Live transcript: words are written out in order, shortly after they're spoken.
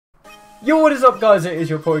Yo, what is up guys, it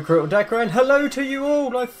is your boy Critical Decker and hello to you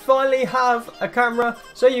all. I finally have a camera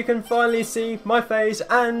so you can finally see my face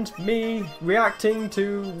and me reacting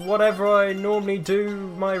to whatever I normally do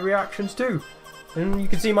my reactions to. And you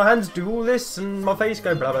can see my hands do all this and my face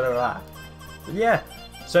go blah blah blah blah. But yeah,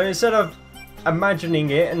 so instead of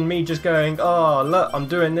imagining it and me just going, oh look I'm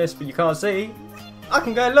doing this but you can't see, I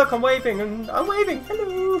can go look I'm waving and I'm waving,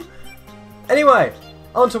 hello. Anyway,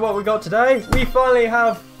 on to what we got today. We finally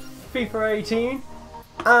have FIFA 18,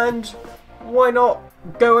 and why not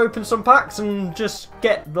go open some packs and just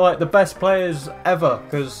get like the best players ever,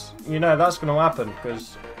 because you know that's going to happen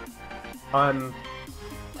because I'm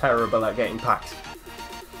terrible at getting packs.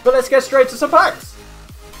 But let's get straight to some packs.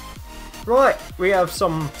 Right, we have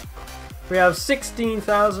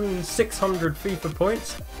 16,600 FIFA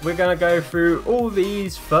points. We're going to go through all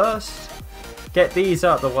these first. Get these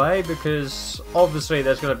out of the way because obviously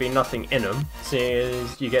there's going to be nothing in them, seeing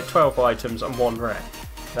as you get 12 items and 1 rare.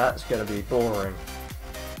 That's going to be boring.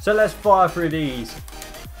 So let's fire through these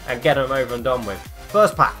and get them over and done with.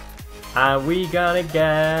 First pack, and we gonna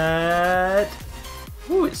get...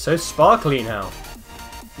 Ooh, it's so sparkly now.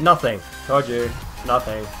 Nothing. Told you.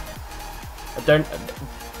 Nothing. I don't...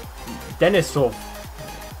 Denisov.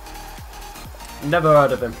 Never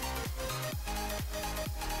heard of him.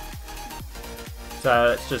 So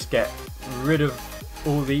let's just get rid of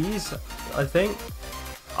all these, I think.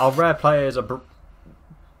 Our rare players are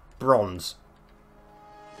bronze.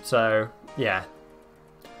 So, yeah.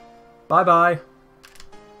 Bye-bye. At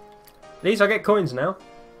least I get coins now.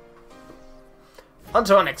 On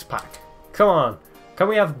to our next pack. Come on. Can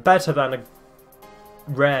we have better than a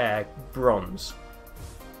rare bronze?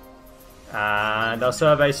 And our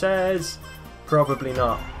survey says, probably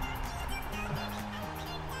not.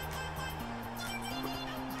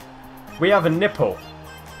 We have a nipple.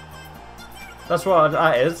 That's what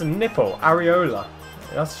that is. A nipple. Areola.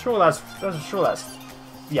 That's sure that's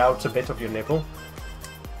the outer bit of your nipple.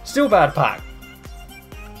 Still bad pack.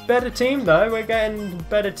 Better team though. We're getting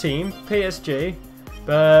better team. PSG.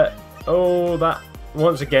 But oh, that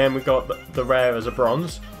once again we got the rare as a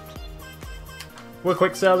bronze. We'll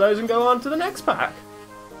quick sell those and go on to the next pack.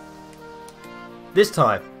 This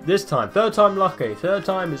time. Third time lucky. Third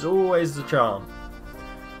time is always the charm.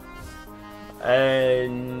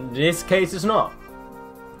 And in this case it's not.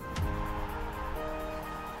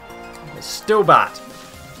 It's still bad.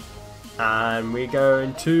 And we go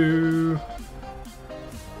into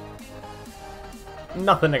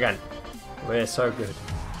nothing again. We're so good.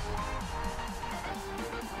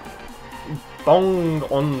 Bong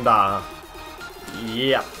Onda.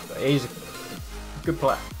 Yeah, he's a good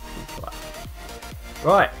player.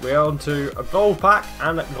 Right, we're on to a gold pack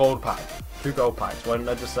and a gold pack. 2 gold packs. Why didn't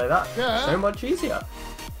I just say that? Yeah. So much easier.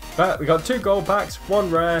 But we got 2 gold packs, 1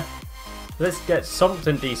 rare. Let's get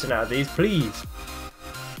something decent out of these, please.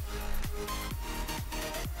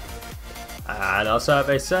 And our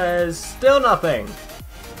survey says still nothing.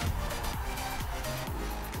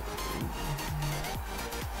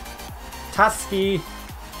 Tasky.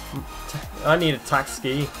 I need a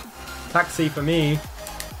taxi. Taxi for me.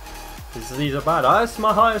 Because these are bad. That's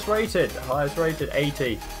my highest rated.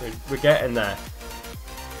 80. We're getting there.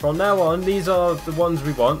 From now on, these are the ones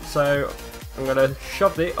we want. So I'm going to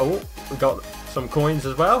shove the... Oh, we got some coins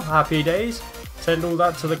as well. Happy days. Send all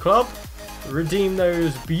that to the club. Redeem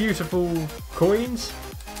those beautiful coins.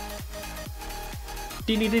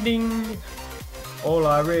 Ding ding ding ding. All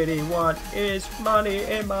I really want is money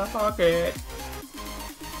in my pocket.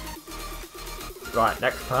 Right,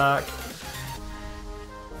 next pack.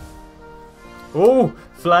 Oh,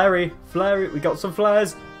 flary, we got some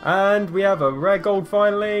flares, and we have a rare gold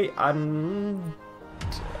finally, and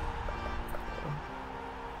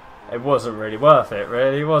it wasn't really worth it,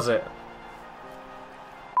 really, was it?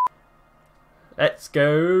 Let's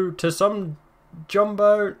go to some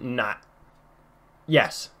jumbo, nah.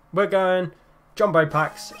 Yes, we're going jumbo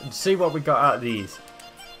packs and see what we got out of these.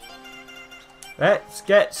 Let's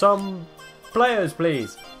get some players,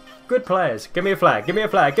 please. Good players. Give me a flare. Give me a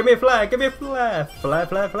flare. Give me a flare. Give me a flare. Flare,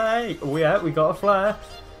 flare, flare. Oh yeah, we got a flare.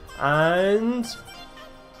 And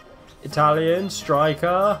Italian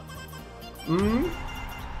striker.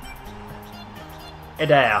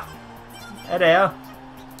 Eder.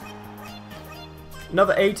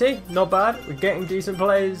 Another 80. Not bad. We're getting decent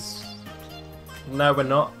players. No, we're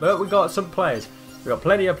not. But we got some players. We got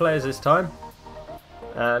plenty of players this time.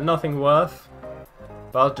 Nothing worth.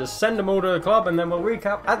 But I'll just send them all to the club and then we'll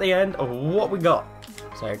recap at the end of what we got.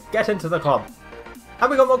 So get into the club.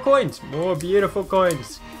 And we got more coins. More beautiful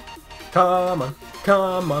coins. Come on.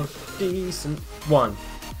 Decent one.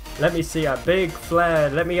 Let me see a big flare.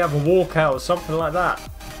 Let me have a walkout or something like that.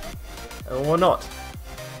 Or not.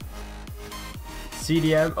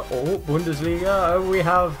 CDM. Oh, Bundesliga. Oh, we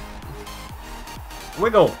have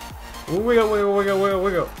Wiggle. Wiggle, wiggle, wiggle, wiggle,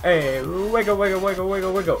 wiggle. Hey, wiggle, wiggle, wiggle,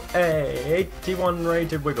 wiggle, wiggle. Hey, 81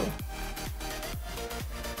 rated wiggle.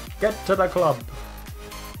 Get to the club.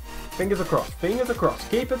 Fingers across, fingers across.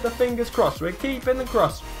 Keep it the fingers crossed. We're keeping the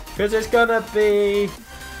cross. Because it's gonna be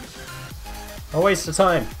a waste of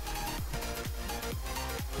time.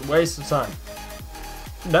 Waste of time.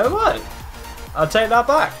 No what? I'll take that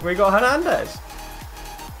back. We got Hernandez.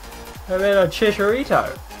 I mean a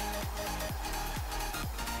Chicharito.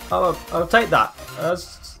 I'll take that.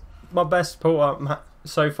 That's my best pull up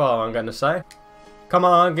so far, I'm going to say. Come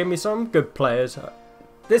on, give me some good players.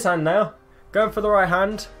 This hand now. Going for the right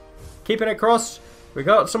hand. Keeping it crossed. We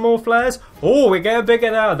got some more flares. Oh, we're getting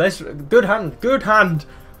bigger now. That's good hand. Good hand.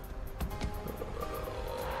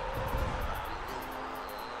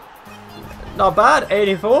 Not bad.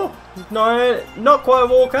 84. No, not quite a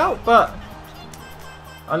walkout, but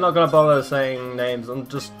I'm not going to bother saying names. I'm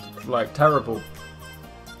just like terrible.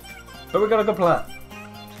 But we got a good player.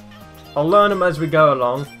 I'll learn them as we go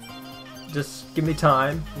along. Just give me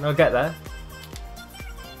time and I'll get there.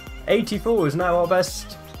 84 is now our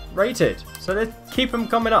best rated. So let's keep them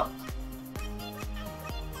coming up.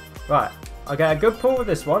 Right. I'll get a good pull with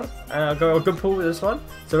this one. And I'll go a good pull with this one.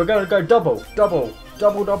 So we're going to go double. Double.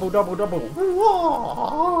 Double, double, double, double.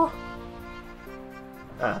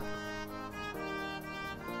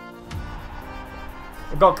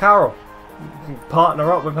 We've got Carroll.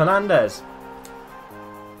 Partner up with Hernandez.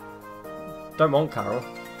 Don't want Carroll.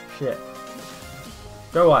 Shit.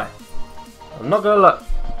 Go away. I'm not gonna look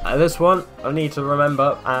at this one. I need to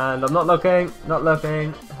remember, and I'm not looking. Not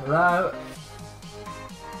looking. Hello.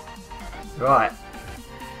 Right.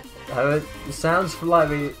 It sounds like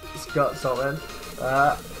it's got something.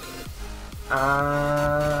 And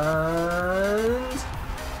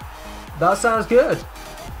that sounds good.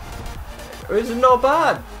 It's not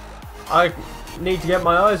bad. I need to get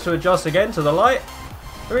my eyes to adjust again to the light.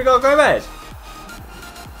 Here we go, Gomez.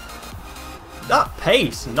 That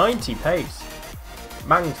pace, 90 pace.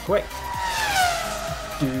 Man's quick.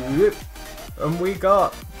 And we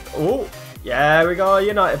got, oh, yeah, we got a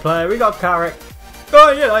United player. We got Carrick.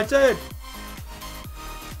 Go United.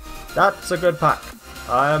 That's a good pack.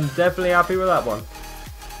 I am definitely happy with that one.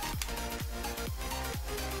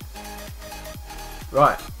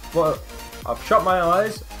 Right, well, I've shut my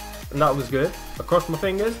eyes. And that was good. I crossed my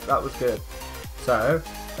fingers. That was good. So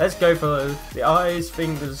let's go for the eyes,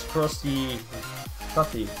 fingers, crossy,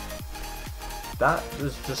 cutty. That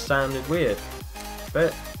just sounded weird.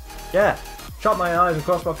 But yeah, shut my eyes and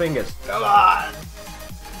cross my fingers. Come on.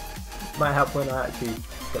 Might help when I actually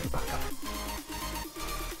get the back up.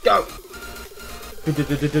 Go.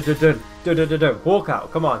 Walkout.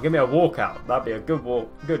 Come on, give me a walkout. That'd be a good walk.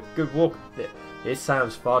 Good walk. It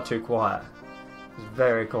sounds far too quiet. It's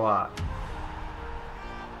very quiet.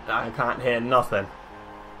 I can't hear nothing.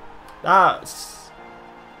 That's...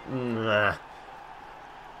 Nah.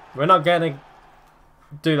 We're not going to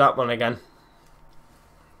do that one again.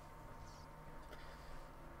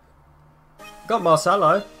 Got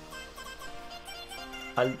Marcelo.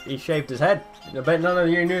 And he shaved his head. I bet none of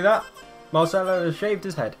you knew that. Marcelo has shaved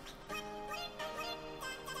his head.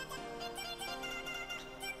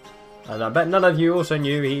 And I bet none of you also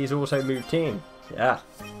knew he's also moved team. Yeah.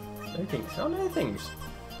 No things. Oh, no things.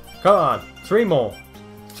 Come on. 3 more.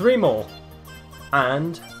 3 more.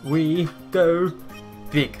 And we go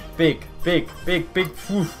big, big, big, big, big.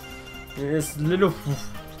 Woof. This little.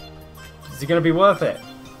 Woof. Is it going to be worth it?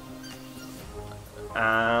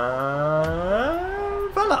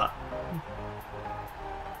 Fella.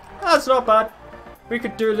 That's not bad. We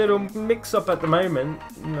could do a little mix up at the moment.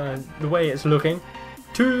 The way it's looking.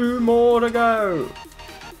 2 more to go.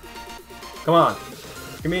 Come on.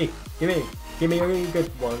 Give me a good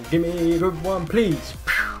one. Give me a good one, please.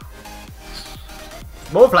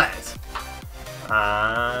 More flares.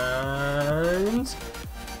 And...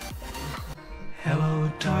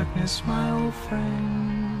 Hello, darkness, my old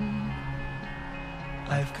friend.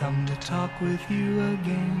 I've come to talk with you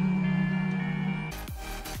again.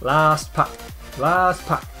 Last pack. Last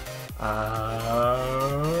pack.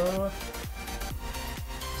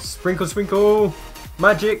 Sprinkle, sprinkle.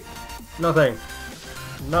 Magic. Nothing.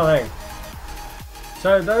 Nothing.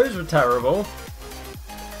 So those were terrible.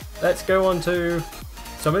 Let's go on to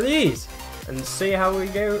some of these and see how we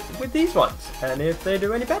go with these ones and if they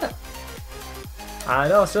do any better.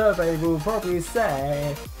 And our survey will probably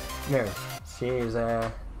say, no, she's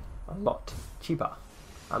a lot cheaper.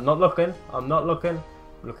 I'm not looking. I'm not looking.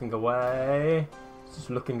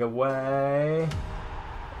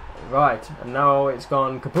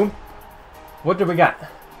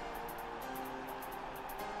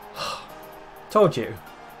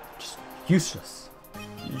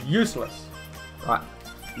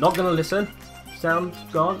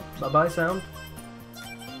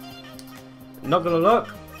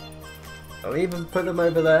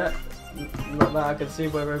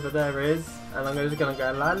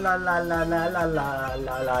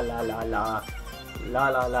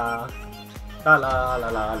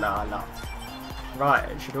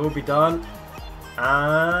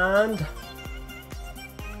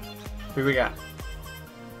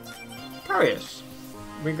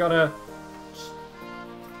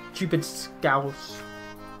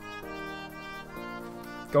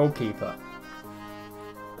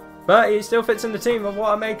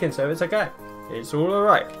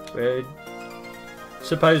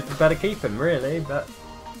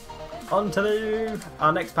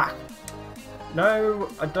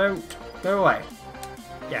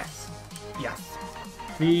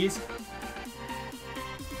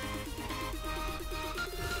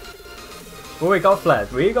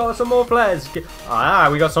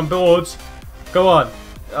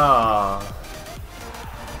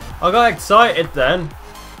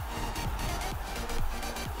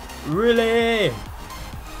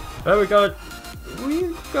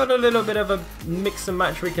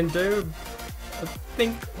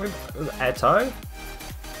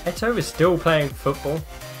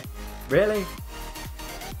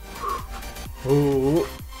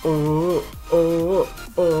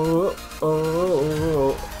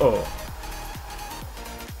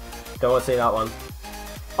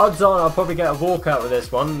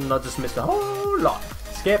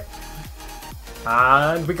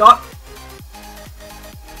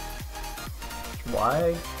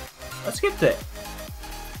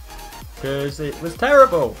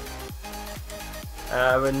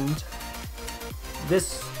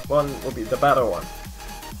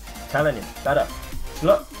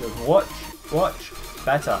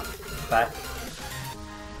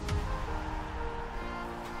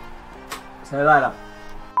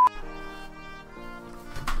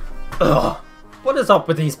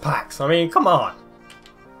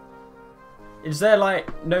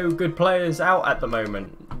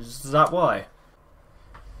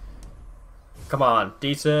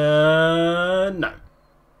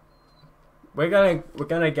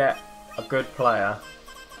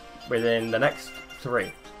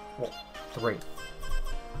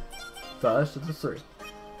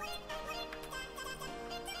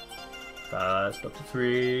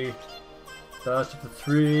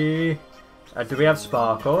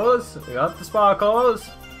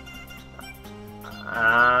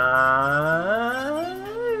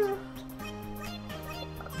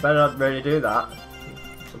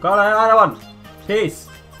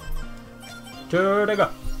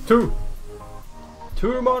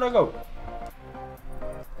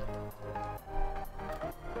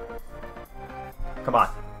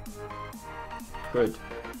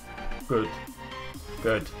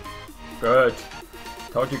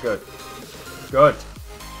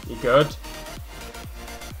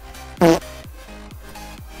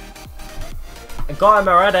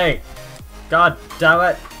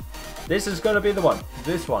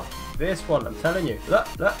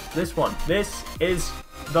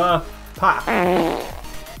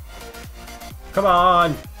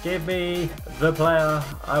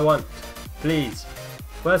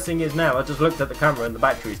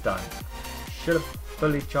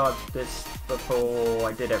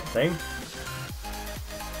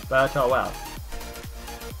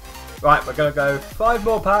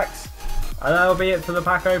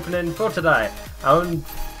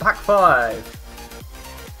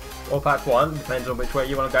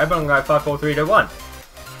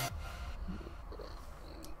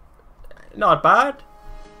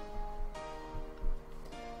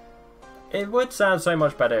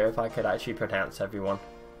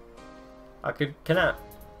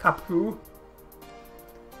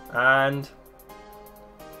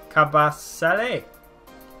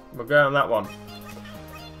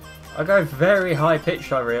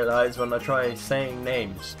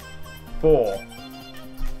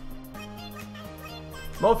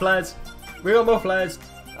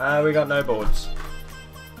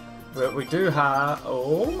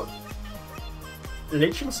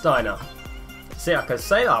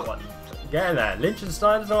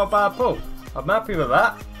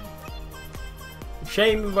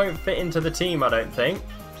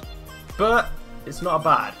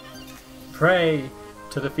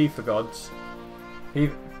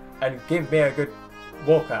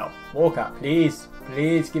 Walkout. Walkout. Please.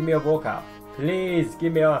 Please give me a walkout. Please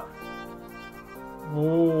give me a...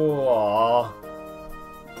 Ooh.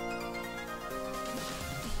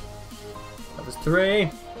 That was 3.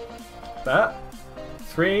 But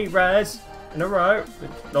 3 rares in a row.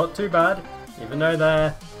 Not too bad. Even though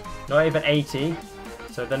they're not even 80.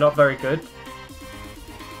 So they're not very good.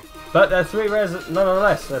 But they're 3 rares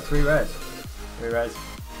nonetheless. They're 3 rares. 3 rares.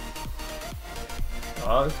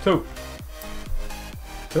 Oh, 2.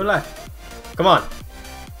 2 left. Come on.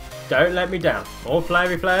 Don't let me down. More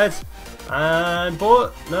flavy flares. And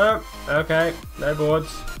board. No. Okay. No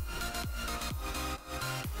boards.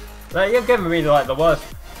 Now, you're giving me like the worst.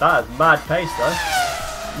 That is mad pace though.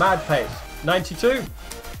 Mad pace. 92.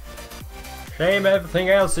 Shame everything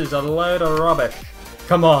else is a load of rubbish.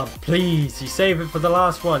 Come on, please. You save it for the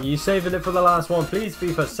last one. You saving it for the last one. Please,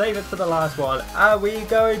 FIFA, save it for the last one. Are we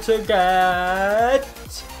going to get...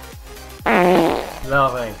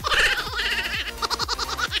 Nothing.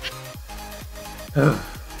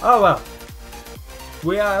 Oh well.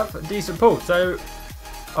 We have a decent pool. So,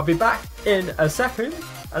 I'll be back in a second.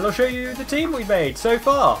 And I'll show you the team we made so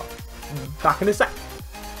far. Back in a sec.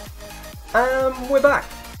 We're back.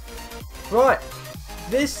 Right.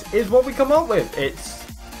 This is what we come up with. It's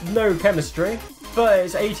no chemistry, but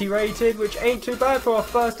it's 80 rated, which ain't too bad for our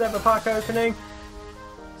first ever pack opening.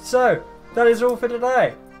 So, that is all for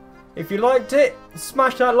today. If you liked it,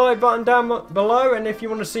 smash that like button down below, and if you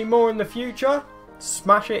want to see more in the future,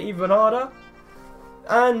 smash it even harder.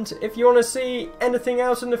 And if you want to see anything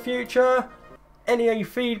else in the future, any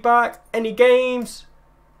feedback, any games,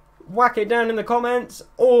 whack it down in the comments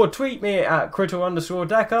or tweet me at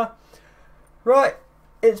 @Critter_Decker. Right,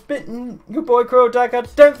 it's been your boy Decker.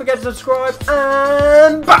 Don't forget to subscribe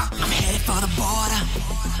and bye! I'm headed for the border.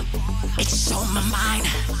 It's on my mind,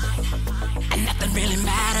 and nothing really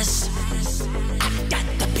matters. I got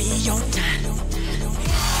to be on time.